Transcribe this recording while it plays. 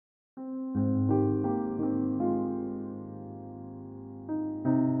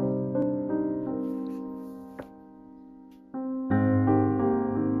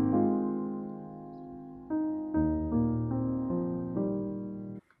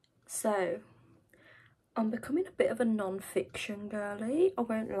So, I'm becoming a bit of a non-fiction girly, I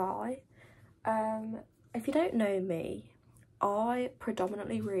won't lie. If you don't know me, I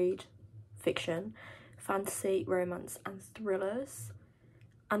predominantly read fiction, fantasy, romance and thrillers.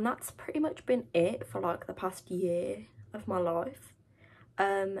 And that's pretty much been it for like the past year of my life.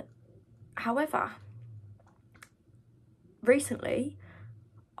 However, recently,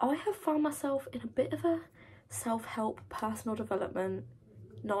 I have found myself in a bit of a self-help, personal development,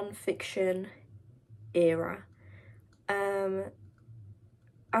 non-fiction era. And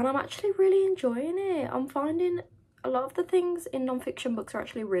I'm actually really enjoying it. I'm finding a lot of the things in non-fiction books are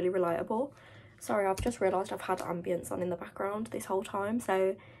actually really relatable. Sorry, I've just realised I've had ambience on in the background this whole time,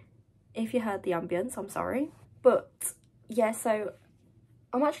 so if you heard the ambience, I'm sorry. But yeah, so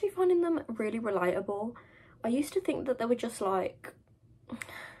I'm actually finding them really relatable. I used to think that they were just like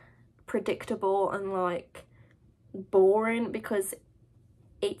predictable and like boring because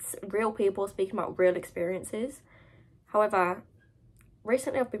it's real people speaking about real experiences. However,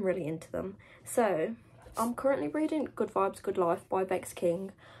 recently I've been really into them. So I'm currently reading Good Vibes, Good Life by Vex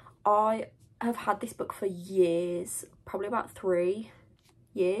King. I have had this book for years, probably about 3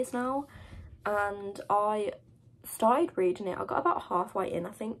 years now, and I started reading it. I got about halfway in,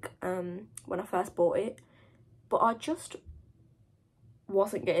 I think, when I first bought it, but I just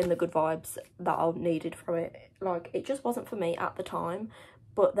wasn't getting the good vibes that I needed from it. Like, it just wasn't for me at the time.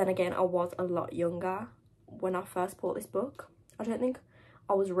 But then again, I was a lot younger when I first bought this book. I don't think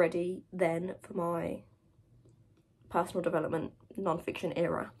I was ready then for my personal development non-fiction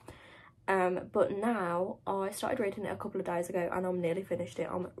era. But now I started reading it a couple of days ago and I'm nearly finished it.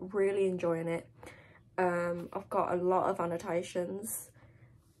 I'm really enjoying it. I've got a lot of annotations.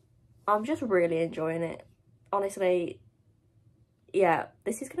 I'm just really enjoying it. Honestly, yeah,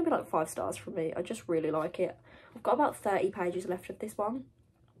 this is going to be like 5 stars from me. I just really like it. I've got about 30 pages left of this one.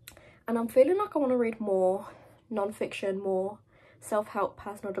 And I'm feeling like I want to read more non-fiction, more self-help,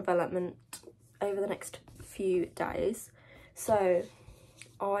 personal development over the next few days. So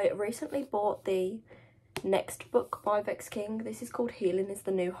I recently bought the next book by Vex King. This is called Healing is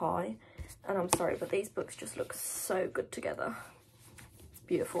the New High. And I'm sorry, but these books just look so good together. It's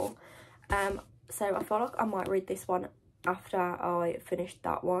beautiful. So I feel like I might read this one after I finished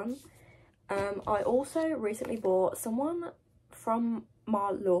that one. I also recently bought, someone from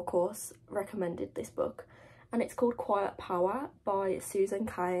my law course recommended this book, and it's called Quiet Power by Susan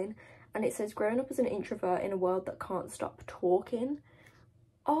Cain, and it says growing up as an introvert in a world that can't stop talking.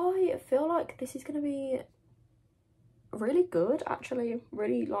 I feel like this is going to be really good, actually.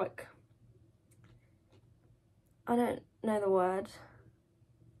 Really, like, I don't know the word.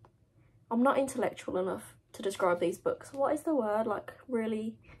 I'm not intellectual enough to describe these books. What is the word? Like,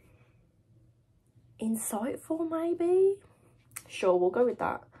 really insightful, maybe? Sure, we'll go with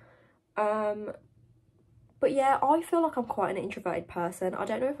that. But yeah, I feel like I'm quite an introverted person. I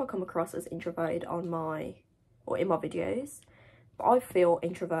don't know if I come across as introverted on my, or in my videos, but I feel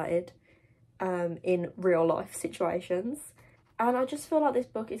introverted in real life situations. And I just feel like this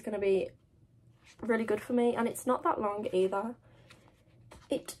book is going to be really good for me, and it's not that long either.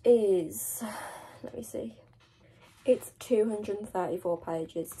 It is, let me see, it's 234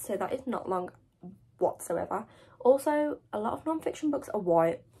 pages, so that is not long whatsoever. Also, a lot of non-fiction books are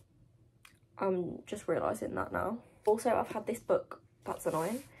white. I'm just realising that now. Also, I've had this book, that's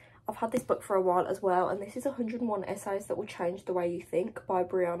annoying, I've had this book for a while as well, and this is 101 Essays That Will Change the Way You Think by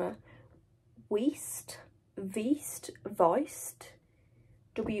Brianna Wiest,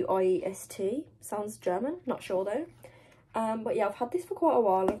 W-I-E-S-T, sounds German, not sure though. But yeah, I've had this for quite a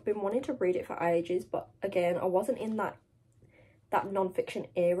while. I've been wanting to read it for ages, but again, I wasn't in that non-fiction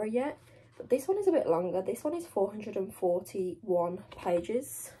era yet. But this one is a bit longer. This one is 441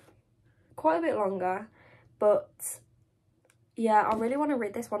 pages. Quite a bit longer, but yeah, I really want to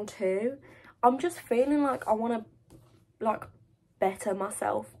read this one too. I'm just feeling like I want to like better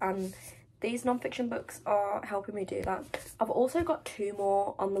myself, and these non-fiction books are helping me do that. I've also got 2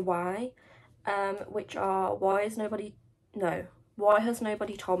 more on the way, which are Why Has Nobody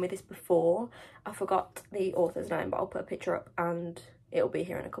Told Me This Before? I forgot the author's name, but I'll put a picture up and it'll be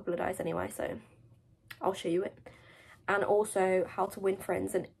here in a couple of days anyway, so I'll show you it. And also How to Win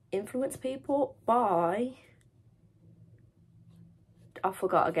Friends and Influence People by, I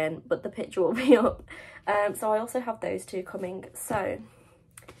forgot again, but the picture will be up. So I also have those 2 coming. So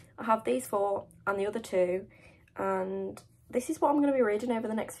I have these 4 and the other 2, and this is what I'm going to be reading over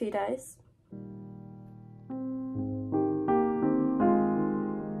the next few days.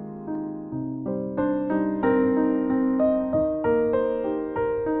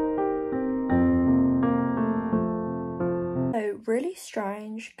 really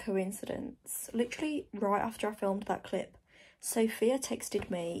strange coincidence. Literally right after I filmed that clip, Sophia texted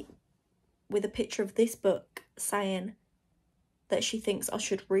me with a picture of this book saying that she thinks I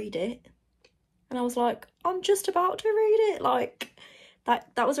should read it. And I was like, I'm just about to read it. Like,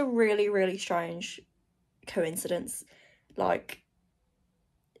 that was a really, really strange coincidence. Like,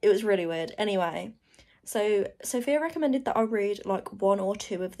 it was really weird. Anyway, so Sophia recommended that I read like 1 or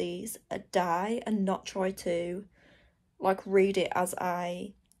 2 of these a day and not try to like read it as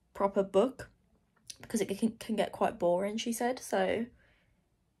a proper book because it can get quite boring, she said. So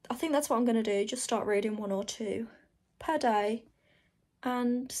I think that's what I'm going to do, just start reading 1 or 2 per day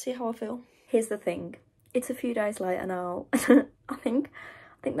and see how I feel. Here's the thing, it's a few days later now. I think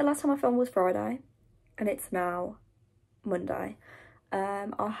the last time I filmed was Friday and it's now Monday.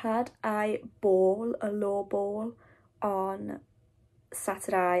 I had a law ball on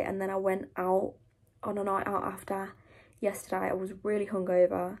Saturday, and then I went out on a night out after yesterday. I was really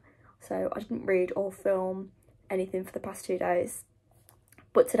hungover, so I didn't read or film anything for the past 2 days.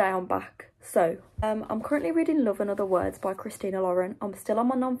 But today I'm back. So, I'm currently reading Love and Other Words by Christina Lauren. I'm still on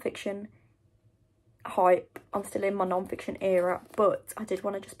my non-fiction hype. I'm still in my non-fiction era, but I did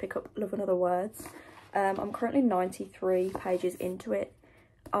want to just pick up Love and Other Words. I'm currently 93 pages into it.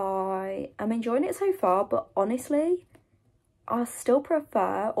 I am enjoying it so far, but honestly, I still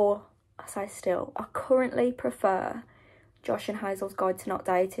prefer, or I say still, I currently prefer Josh and Hazel's Guide to Not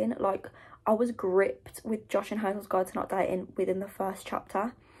Dating. Like, I was gripped with Josh and Hazel's Guide to Not Dating within the first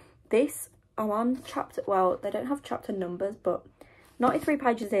chapter. This, I'm on chapter, well, they don't have chapter numbers, but 93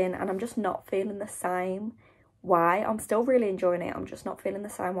 pages in, and I'm just not feeling the same way. I'm still really enjoying it. I'm just not feeling the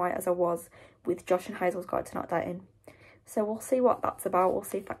same way as I was with Josh and Hazel's Guide to Not Dating. So we'll see what that's about. We'll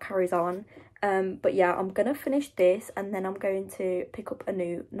see if that carries on. But yeah, I'm going to finish this and then I'm going to pick up a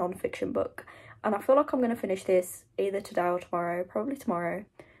new non-fiction book. And I feel like I'm going to finish this either today or tomorrow, probably tomorrow,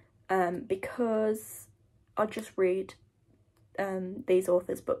 because I just read these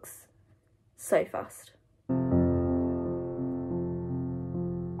authors' books so fast.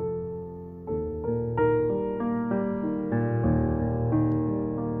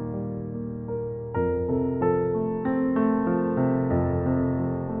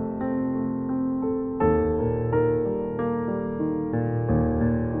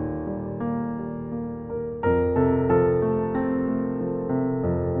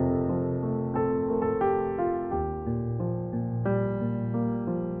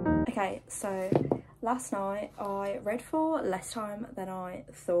 Okay, so last night I read for less time than I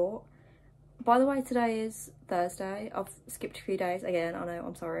thought. By the way, today is Thursday. I've skipped a few days again, I know,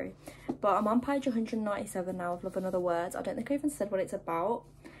 I'm sorry. But I'm on page 197 now of Love and Other Words. I don't think I even said what it's about.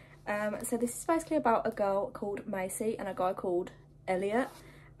 So this is basically about a girl called Macy and a guy called Elliot.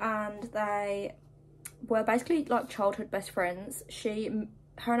 And they were basically like childhood best friends.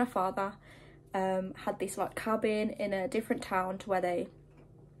 Her and her father had this like cabin in a different town to where they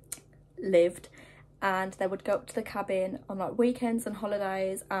lived, and they would go up to the cabin on like weekends and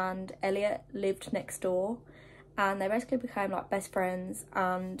holidays, and Elliot lived next door, and they basically became like best friends.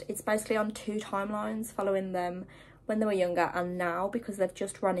 And it's basically on 2 timelines following them when they were younger and now, because they've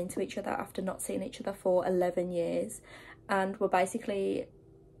just run into each other after not seeing each other for 11 years, and we're basically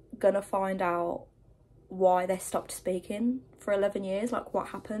gonna find out why they stopped speaking for 11 years, like what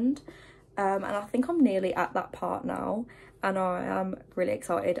happened. And I think I'm nearly at that part now, and I am really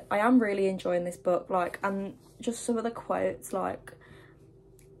excited. I am really enjoying this book, like, and just some of the quotes, like,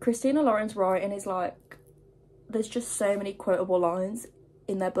 Christina Lauren's writing is like, there's just so many quotable lines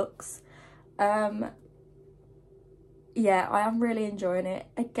in their books. Yeah, I am really enjoying it.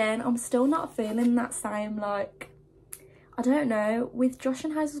 Again, I'm still not feeling that same, like, I don't know, with Josh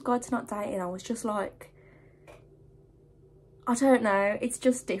and Hazel's Guide to Not Dating, I was just like, I don't know, it's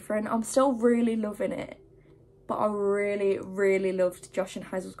just different. I'm still really loving it, but I really, really loved Josh and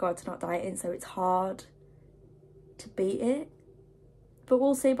Hazel's Guide to Not Dating, so it's hard to beat it. But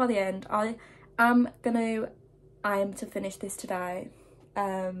we'll see by the end. I am going to aim to finish this today,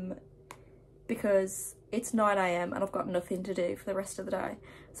 because it's 9 AM and I've got nothing to do for the rest of the day,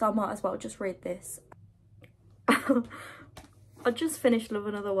 so I might as well just read this. I just finished Love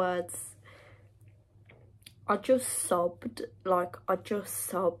and Other Words. I just sobbed, like, I just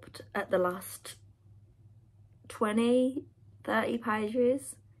sobbed at the last 20, 30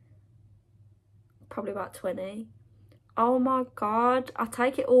 pages. Probably about 20. Oh my god, I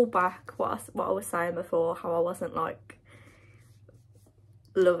take it all back, what I was saying before, how I wasn't, like,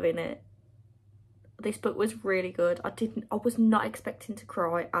 loving it. This book was really good. I was not expecting to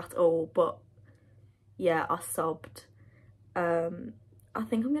cry at all, but yeah, I sobbed. I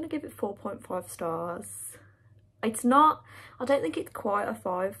think I'm gonna give it 4.5 stars. It's not, I don't think it's quite a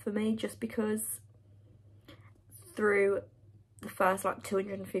 5 for me, just because through the first like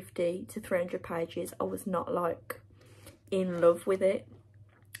 250 to 300 pages I was not like in love with it,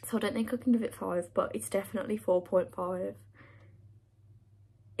 so I don't think I can give it 5, but it's definitely 4.5.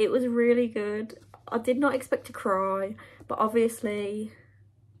 It was really good. I did not expect to cry, but obviously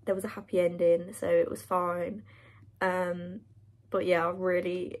there was a happy ending, so it was fine. But yeah, I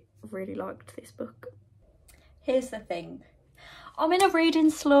really liked this book. Here's the thing, I'm in a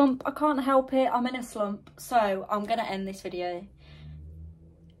reading slump. I can't help it, I'm in a slump, so I'm gonna end this video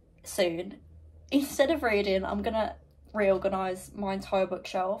soon. Instead of reading, I'm gonna reorganise my entire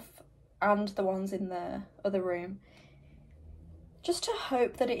bookshelf and the ones in the other room, just to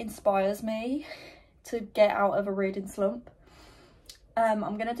hope that it inspires me to get out of a reading slump.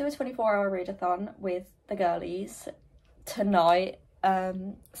 I'm gonna do a 24-hour readathon with the girlies tonight, so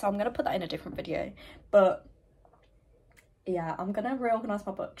I'm gonna put that in a different video. But yeah, I'm gonna reorganise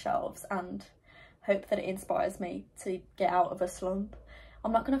my bookshelves and hope that it inspires me to get out of a slump.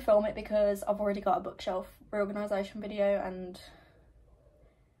 I'm not gonna film it because I've already got a bookshelf reorganisation video and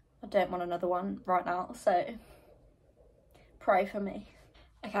I don't want another one right now, so pray for me.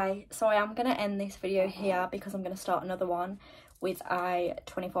 Okay, so I am gonna end this video here because I'm gonna start another one with a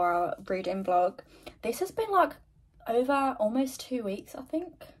 24-hour reading vlog. This has been like over almost 2 weeks, I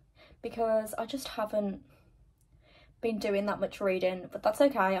think, because I just haven't been doing that much reading, but that's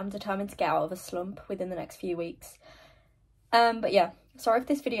okay. I'm determined to get out of a slump within the next few weeks. But yeah, sorry if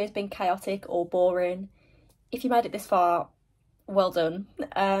this video has been chaotic or boring. If you made it this far, well done.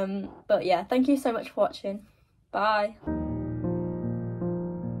 But yeah, thank you so much for watching. Bye.